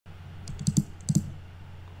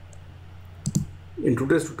In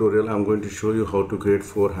today's tutorial, I'm going to show you how to create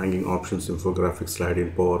 4 hanging options infographic slide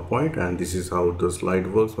in PowerPoint, and this is how the slide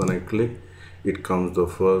works. When I click, it comes the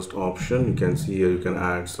first option. You can see here you can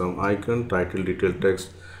add some icon, title, detail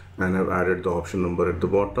text, and I've added the option number at the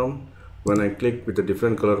bottom. When I click with a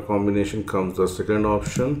different color combination comes the second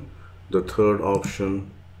option, the third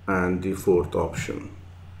option, and the fourth option.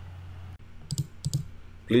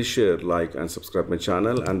 Please share, like, and subscribe my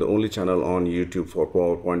channel, and the only channel on YouTube for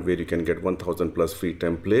PowerPoint where you can get 1000 plus free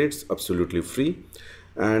templates absolutely free.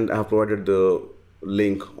 And I have provided the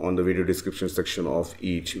link on the video description section of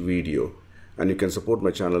each video, and you can support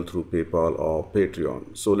my channel through PayPal or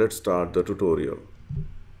Patreon. So let's start the tutorial.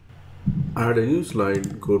 Add a new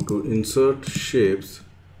slide, go to Insert Shapes,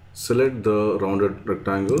 select the rounded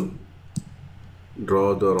rectangle,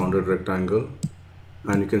 draw the rounded rectangle,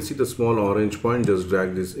 and you can see the small orange point. Just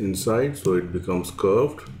drag this inside so it becomes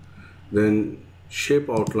curved. Then shape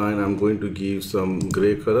outline, I'm going to give some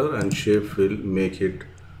gray color, and shape fill, make it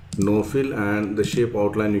no fill. And the shape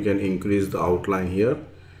outline, you can increase the outline here.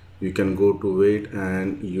 You can go to weight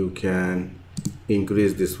and you can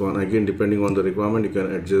increase this one. Again, depending on the requirement, you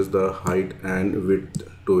can adjust the height and width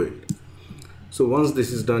to it. So once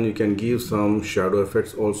this is done, you can give some shadow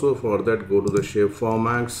effects also. For that, go to the shape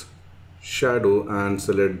formats, shadow, and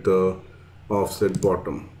select the offset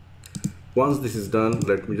bottom. Once this is done,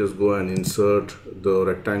 let me just go and insert the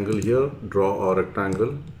rectangle here. Draw a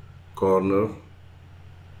rectangle, corner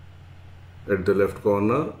at the left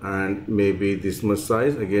corner, and maybe this much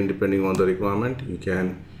size. Again, depending on the requirement, you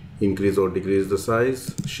can increase or decrease the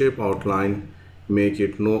size. Shape outline, make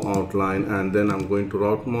it no outline, and then I'm going to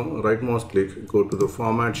right mouse click, go to the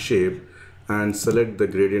format shape, and select the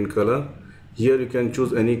gradient color. Here you can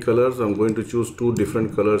choose any colors. I'm going to choose 2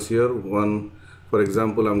 different colors here. One, for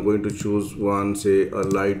example, I'm going to choose one, say a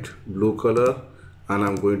light blue color, and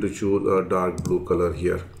I'm going to choose a dark blue color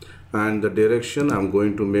here. And the direction, I'm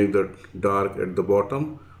going to make that dark at the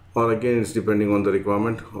bottom, or again it's depending on the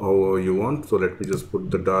requirement, however you want. So let me just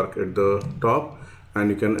put the dark at the top, and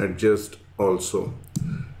you can adjust also.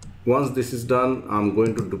 Once this is done, I'm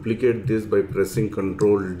going to duplicate this by pressing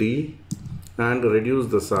Ctrl D and reduce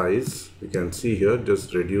the size. You can see here,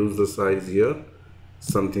 just reduce the size here,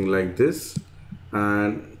 something like this,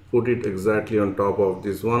 and put it exactly on top of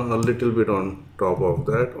this one, a little bit on top of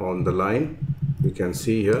that, on the line. You can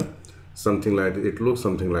see here, something like it looks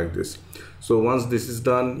something like this. So once this is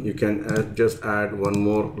done, you can just add one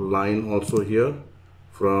more line also here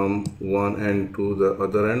from one end to the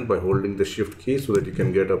other end by holding the shift key, so that you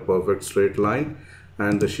can get a perfect straight line.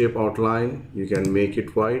 And the shape outline, you can make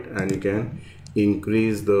it white, and you can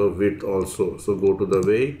increase the width also. So go to the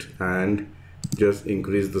weight and just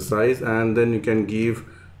increase the size, and then you can give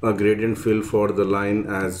a gradient fill for the line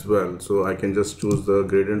as well. So I can just choose the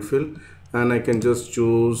gradient fill, and I can just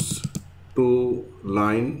choose 2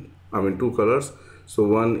 colors. So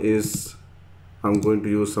one is, I'm going to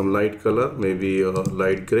use some light color, maybe a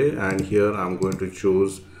light gray, and here I'm going to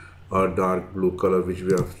choose a dark blue color which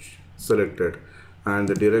we have selected. And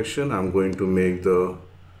the direction, I'm going to make the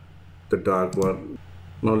dark one.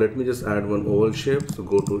 Now let me just add one oval shape. So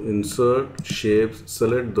go to Insert Shapes,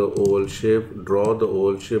 select the oval shape, draw the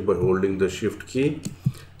oval shape by holding the shift key,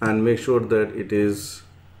 and make sure that it is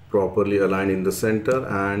properly aligned in the center,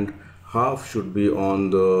 and half should be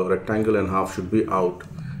on the rectangle and half should be out.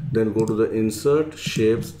 Then go to the Insert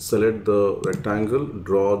Shapes, select the rectangle,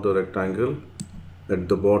 draw the rectangle at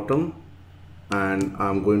the bottom, and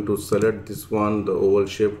I'm going to select this one, the oval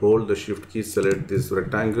shape, hold the shift key, select this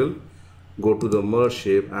rectangle, go to the merge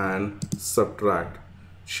shape and subtract.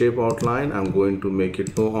 Shape outline, I'm going to make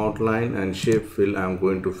it no outline, and shape fill, I'm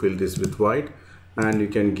going to fill this with white, and you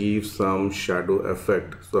can give some shadow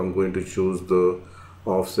effect. So I'm going to choose the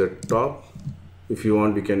offset top. If you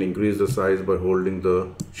want, you can increase the size by holding the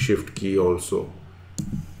shift key also.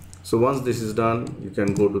 So once this is done, you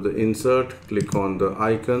can go to the insert, click on the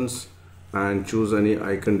icons, and choose any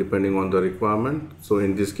icon depending on the requirement. So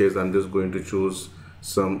in this case, I'm just going to choose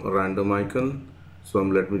some random icon. So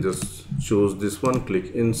let me just choose this one,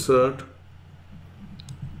 click insert,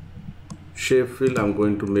 shape fill, I'm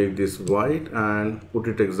going to make this white and put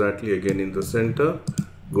it exactly again in the center.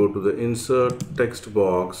 Go to the insert text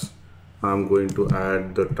box, I'm going to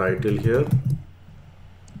add the title here,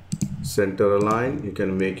 center align, you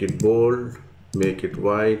can make it bold, make it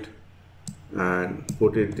white, and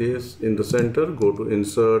put it this in the center. Go to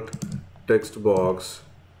insert text box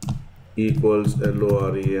equals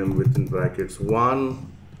LOREM within brackets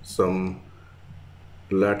 1, some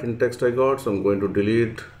Latin text I got, so I'm going to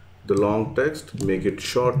delete the long text, make it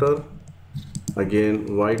shorter,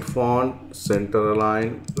 Again, white font, center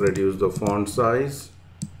align, reduce the font size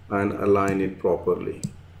and align it properly.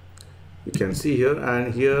 You can see here,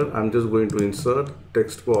 and here I'm just going to insert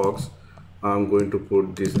text box. I'm going to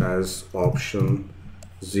put this as option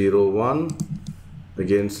 01.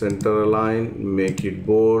 Again, center align, make it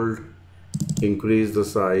bold, increase the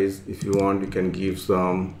size. If you want, you can give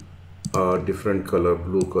some different color,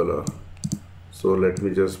 blue color. So let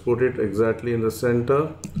me just put it exactly in the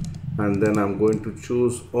center, and then I'm going to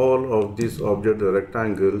choose all of these object, the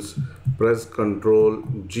rectangles, press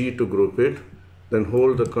Ctrl G to group it, then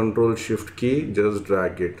hold the Ctrl Shift key, just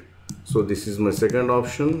drag it. So this is my second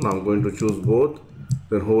option. I'm going to choose both,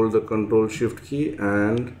 then hold the Ctrl Shift key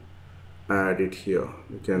and add it here.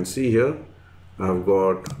 You can see here I've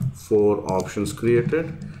got 4 options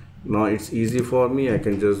created. Now it's easy for me. I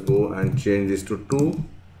can just go and change this to 2.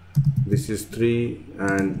 This is 3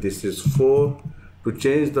 and this is 4. To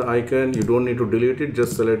change the icon, you don't need to delete it.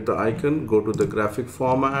 Just select the icon, go to the graphic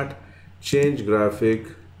format, change graphic.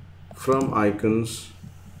 From icons,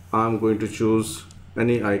 I'm going to choose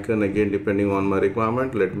any icon, again depending on my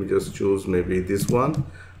requirement. Let me just choose maybe this one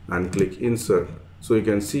and click insert. So you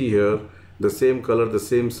can see here the same color, the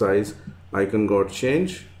same size, icon got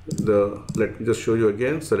changed. Let me just show you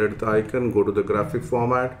again. Select the icon, go to the graphic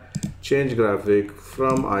format, change graphic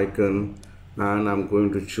from icon, and I'm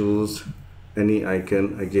going to choose any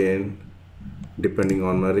icon again depending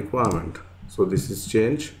on my requirement. So this is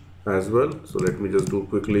changed as well. So let me just do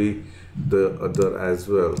quickly the other as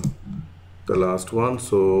well, the last one.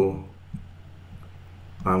 So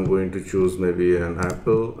I'm going to choose maybe an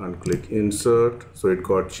apple and click insert. So it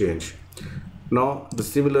got changed. Now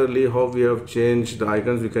similarly, how we have changed the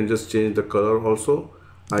icons, we can just change the color also.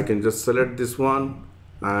 I can just select this one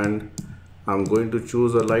and I'm going to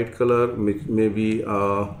choose a light color, maybe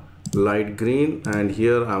a light green, and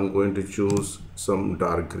here I'm going to choose some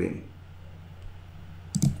dark green.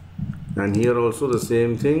 And here also the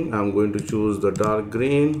same thing, I'm going to choose the dark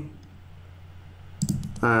green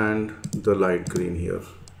and the light green here.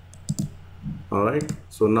 Alright,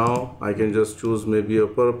 so now I can just choose maybe a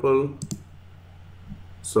purple,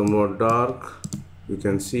 somewhat dark. You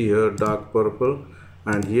can see here dark purple,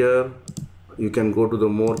 and here you can go to the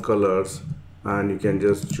more colors and you can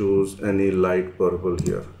just choose any light purple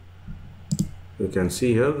here. You can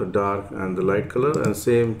see here the dark and the light color, and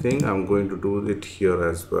same thing I'm going to do it here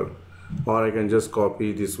as well. Or I can just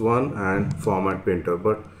copy this one and format painter,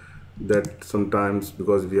 but that sometimes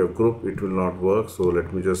because we have group it will not work. So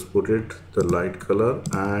let me just put it the light color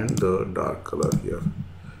and the dark color here.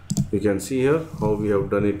 You can see here how we have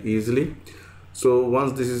done it easily. So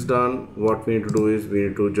once this is done, what we need to do is we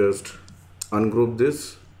need to just ungroup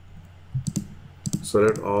this,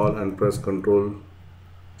 select all and press Ctrl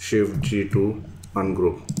Shift G to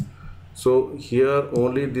ungroup. So here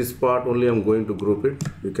only this part only I'm going to group it.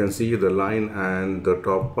 You can see the line and the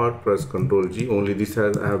top part, press Ctrl G, only this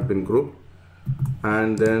have been grouped,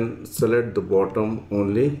 and then select the bottom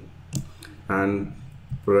only and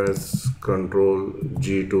press Ctrl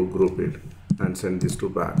G to group it and send this to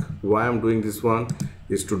back. Why I'm doing this one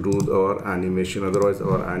is to do our animation, otherwise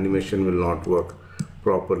our animation will not work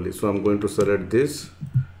properly. So I'm going to select this,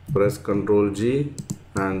 press Ctrl G,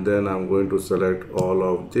 and then I'm going to select all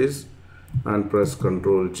of this and press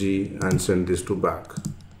Ctrl G and send this to back.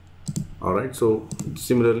 Alright, so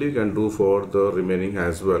similarly you can do for the remaining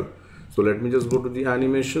as well. So let me just go to the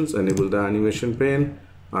animations, enable the animation pane.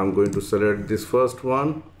 I'm going to select this first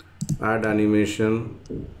one, add animation,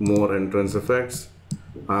 more entrance effects.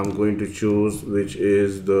 I'm going to choose which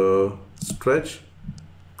is the stretch.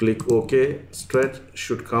 Click OK. Stretch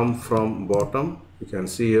should come from bottom. You can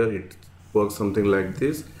see here it works something like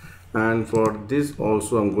this. And for this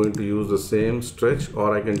also I'm going to use the same stretch,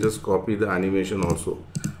 or I can just copy the animation also.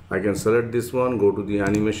 I can select this one, go to the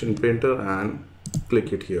animation painter and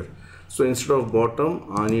click it here. So instead of bottom,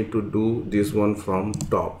 I need to do this one from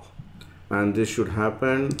top, and this should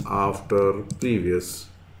happen after previous.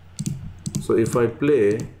 So if I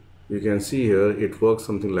play, you can see here it works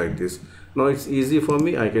something like this. Now it's easy for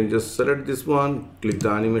me. I can just select this one, click the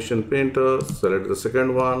animation painter, select the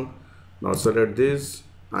second one. Now select this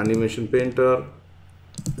animation painter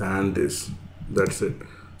and this. That's it.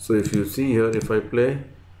 So if you see here, if I play,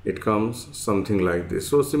 it comes something like this.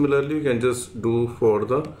 So similarly you can just do for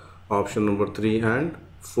the option number 3 and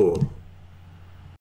 4.